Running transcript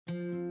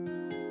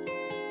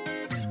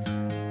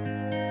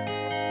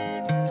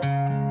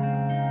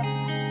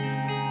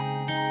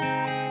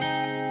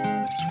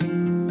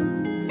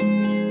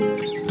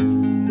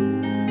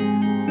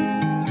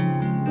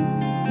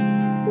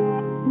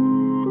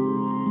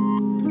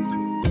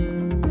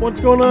What's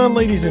going on,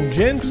 ladies and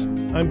gents?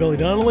 I'm Billy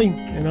Donnelly,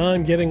 and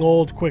I'm getting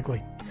old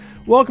quickly.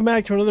 Welcome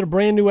back to another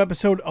brand new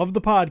episode of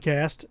the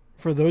podcast.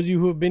 For those of you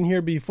who have been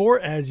here before,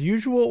 as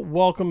usual,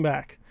 welcome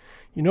back.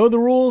 You know the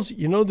rules,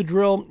 you know the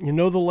drill, you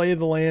know the lay of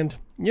the land,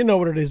 you know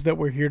what it is that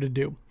we're here to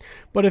do.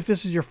 But if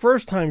this is your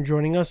first time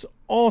joining us,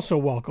 also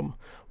welcome.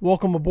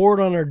 Welcome aboard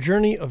on our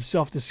journey of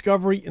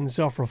self-discovery and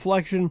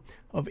self-reflection,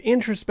 of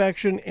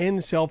introspection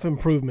and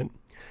self-improvement.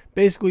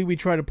 Basically, we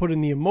try to put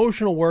in the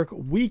emotional work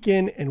week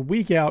in and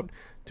week out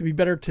to be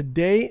better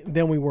today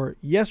than we were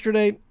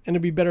yesterday, and to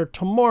be better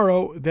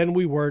tomorrow than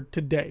we were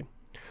today.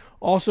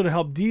 Also to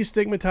help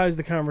destigmatize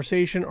the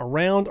conversation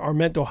around our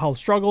mental health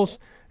struggles,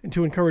 and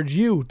to encourage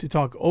you to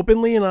talk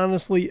openly and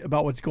honestly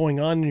about what's going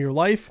on in your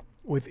life,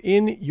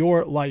 within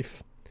your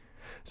life.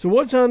 So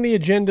what's on the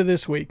agenda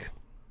this week?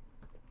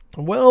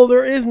 Well,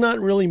 there is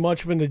not really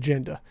much of an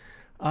agenda.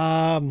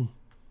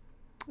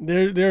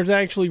 There's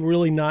actually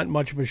really not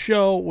much of a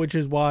show, which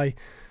is why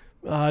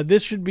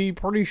this should be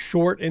pretty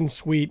short and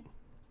sweet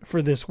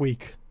for this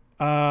week.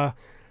 First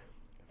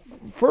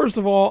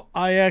of all,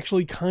 I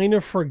actually kind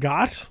of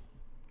forgot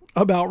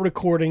about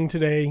recording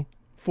today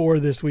for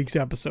this week's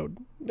episode.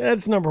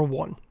 That's number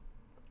one.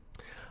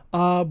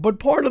 But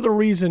part of the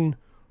reason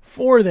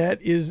for that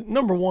is,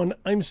 number one,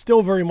 I'm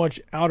still very much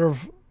out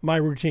of my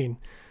routine.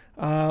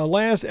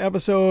 Last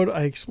episode,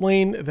 I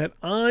explained that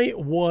I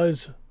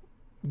was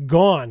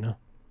gone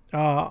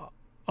on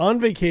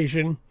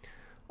vacation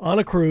on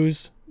a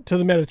cruise to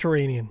the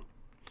Mediterranean.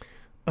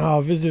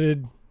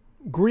 Visited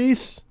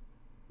Greece,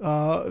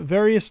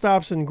 various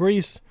stops in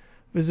Greece,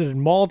 visited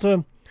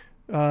Malta,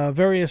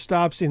 various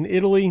stops in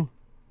Italy,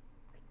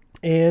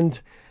 and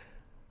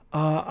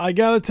I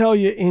gotta tell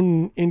you,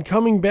 in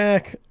coming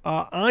back,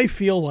 I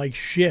feel like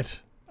shit,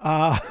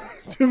 to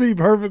be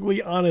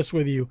perfectly honest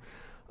with you.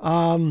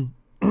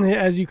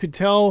 As you could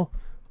tell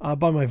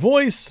by my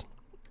voice,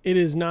 it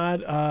is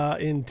not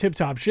in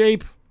tip-top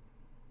shape.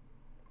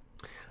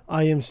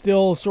 I am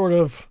still sort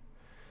of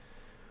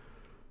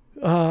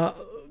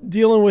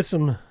dealing with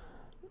some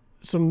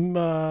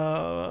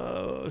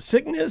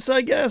sickness,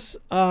 I guess.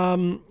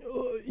 One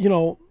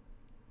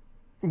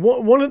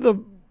of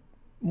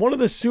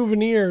the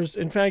souvenirs,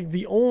 in fact,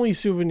 the only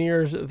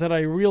souvenirs that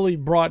I really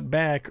brought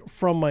back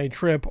from my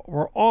trip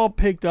were all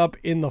picked up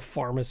in the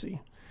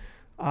pharmacy.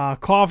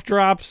 Cough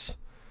drops,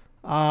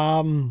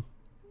 whatever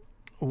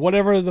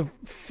the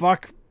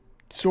fuck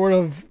sort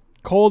of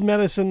cold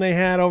medicine they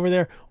had over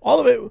there. All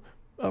of it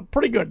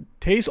pretty good.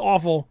 Tastes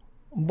awful,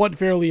 but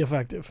fairly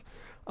effective.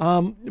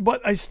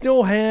 But I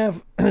still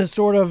have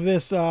sort of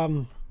this,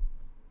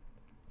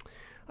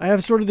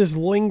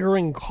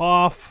 lingering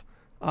cough.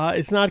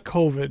 It's not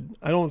COVID.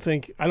 I don't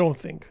think.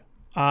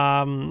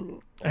 I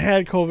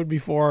had COVID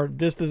before.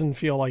 This doesn't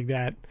feel like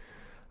that.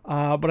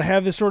 But I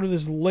have this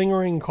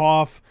lingering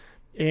cough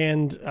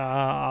and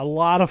a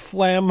lot of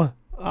phlegm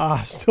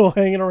still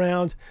hanging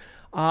around.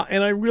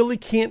 And I really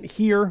can't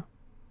hear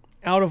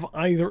out of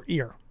either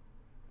ear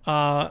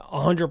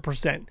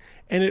 100%.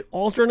 And it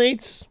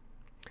alternates,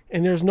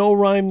 and there's no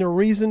rhyme nor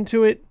reason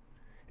to it.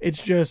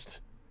 It's just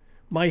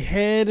my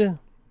head.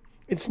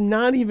 It's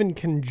not even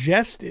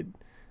congested.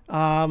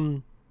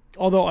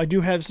 Although I do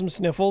have some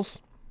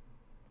sniffles,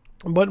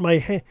 but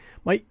my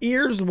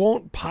ears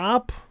won't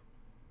pop,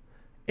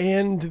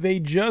 and they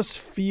just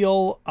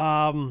feel,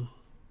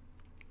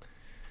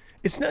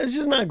 it's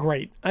just not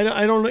great.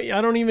 I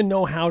don't even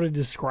know how to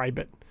describe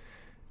it.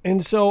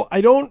 And so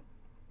I don't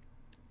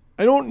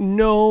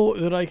know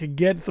that I could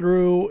get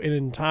through an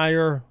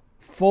entire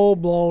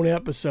full-blown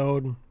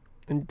episode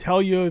and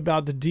tell you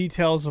about the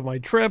details of my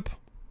trip,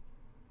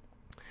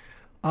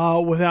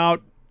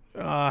 without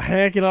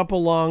hacking up a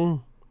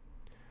lung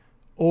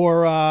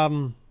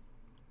or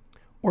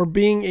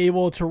being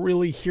able to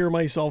really hear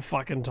myself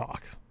fucking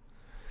talk.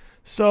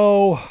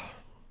 So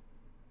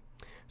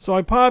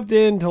I popped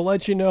in to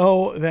let you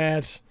know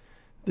that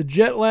the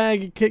jet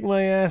lag kicked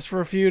my ass for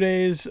a few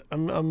days.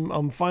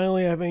 I'm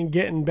finally, I think,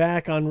 getting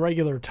back on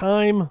regular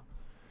time.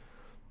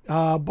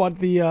 But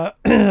the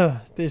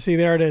see,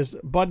 there it is.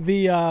 But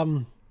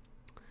the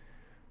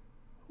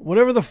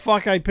whatever the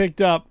fuck I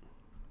picked up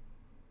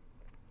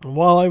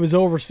while I was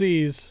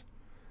overseas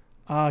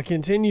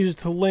continues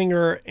to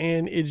linger,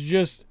 and it's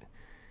just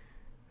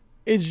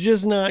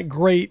not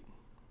great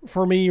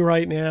for me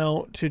right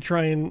now to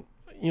try and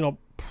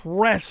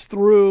press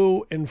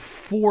through and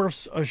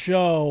force a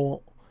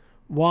show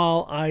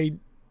while I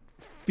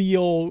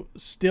feel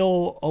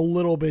still a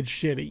little bit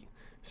shitty.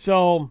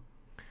 So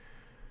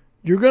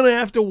you're gonna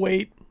have to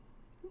wait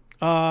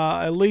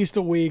at least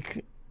a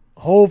week.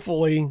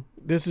 Hopefully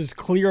this is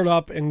cleared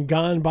up and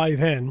gone by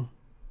then.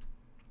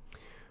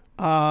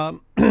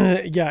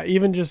 Yeah,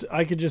 even just,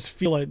 I could just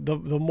feel it. The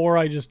more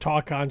I just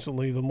talk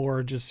constantly, the more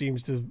it just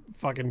seems to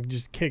fucking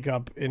just kick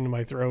up into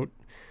my throat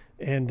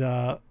and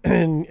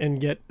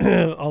get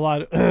a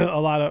lot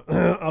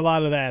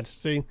of that.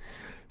 See?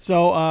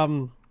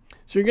 So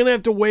you're going to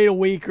have to wait a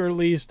week, or at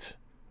least,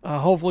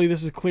 hopefully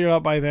this is cleared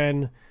up by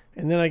then.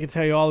 And then I can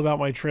tell you all about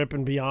my trip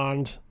and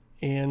beyond.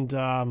 And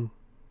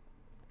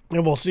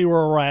and we'll see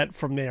where we're at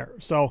from there.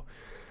 So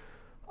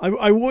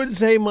I would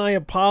say my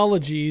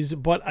apologies,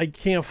 but I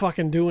can't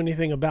fucking do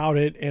anything about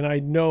it, and I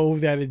know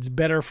that it's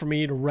better for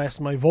me to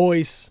rest my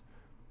voice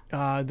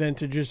than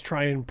to just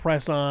try and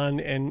press on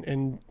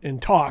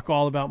and talk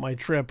all about my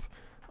trip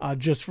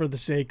just for the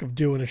sake of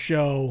doing a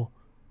show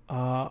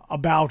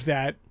about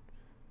that.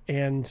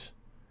 And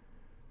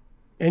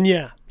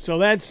yeah, so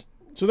that's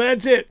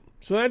it.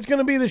 So that's going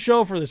to be the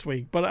show for this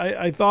week. But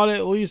I thought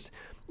at least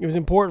it was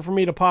important for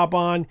me to pop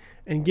on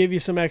and give you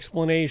some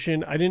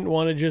explanation. I didn't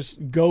want to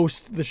just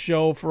ghost the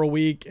show for a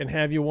week and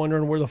have you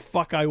wondering where the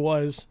fuck I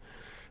was.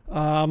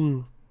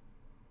 Well,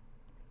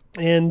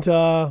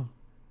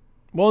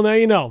 now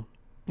you know.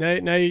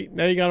 Now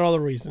you got all the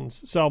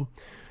reasons. So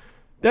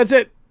that's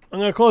it. I'm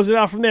going to close it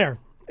out from there.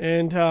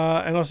 And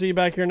I'll see you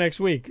back here next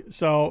week.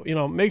 So,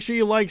 make sure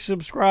you like,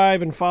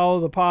 subscribe, and follow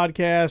the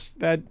podcast.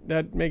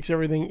 That makes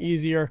everything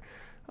easier.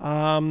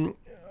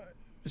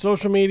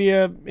 Social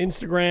media,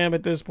 Instagram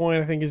at this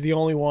point, I think is the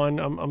only one.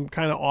 I'm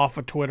kind of off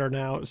of Twitter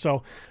now.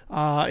 So,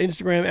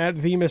 Instagram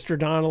at the Mr.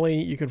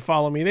 Donnelly. You can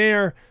follow me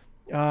there.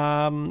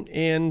 Also,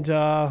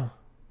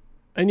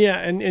 I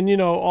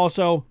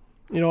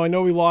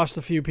know we lost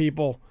a few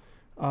people,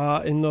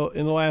 in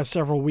the last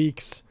several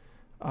weeks.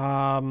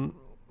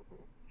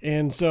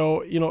 And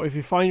so, if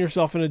you find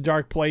yourself in a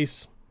dark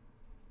place,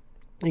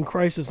 in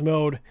crisis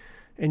mode,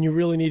 and you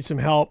really need some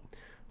help,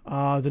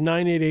 the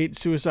 988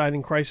 Suicide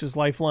and Crisis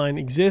Lifeline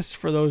exists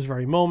for those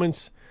very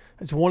moments.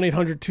 It's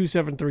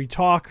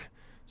 1-800-273-TALK.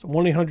 So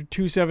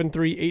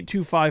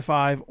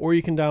 1-800-273-8255, or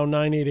you can dial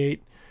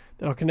 988.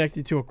 That'll connect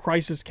you to a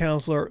crisis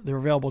counselor. They're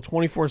available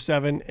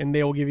 24/7, and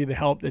they will give you the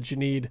help that you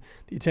need,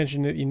 the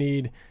attention that you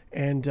need,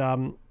 and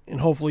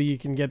hopefully you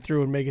can get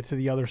through and make it to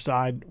the other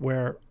side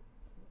where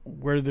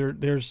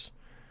there's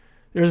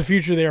a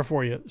future there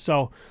for you.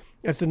 So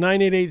that's the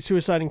 988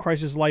 Suicide and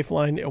Crisis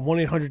Lifeline at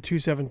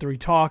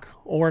 1-800-273-TALK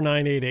or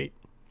 988.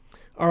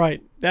 All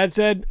right, that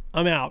said,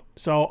 I'm out.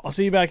 So I'll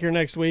see you back here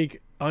next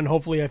week, and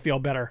hopefully I feel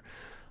better.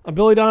 I'm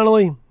Billy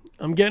Donnelly.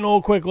 I'm getting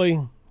old quickly.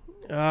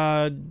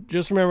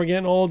 Just remember,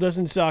 getting old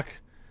doesn't suck.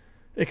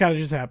 It kind of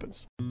just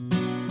happens.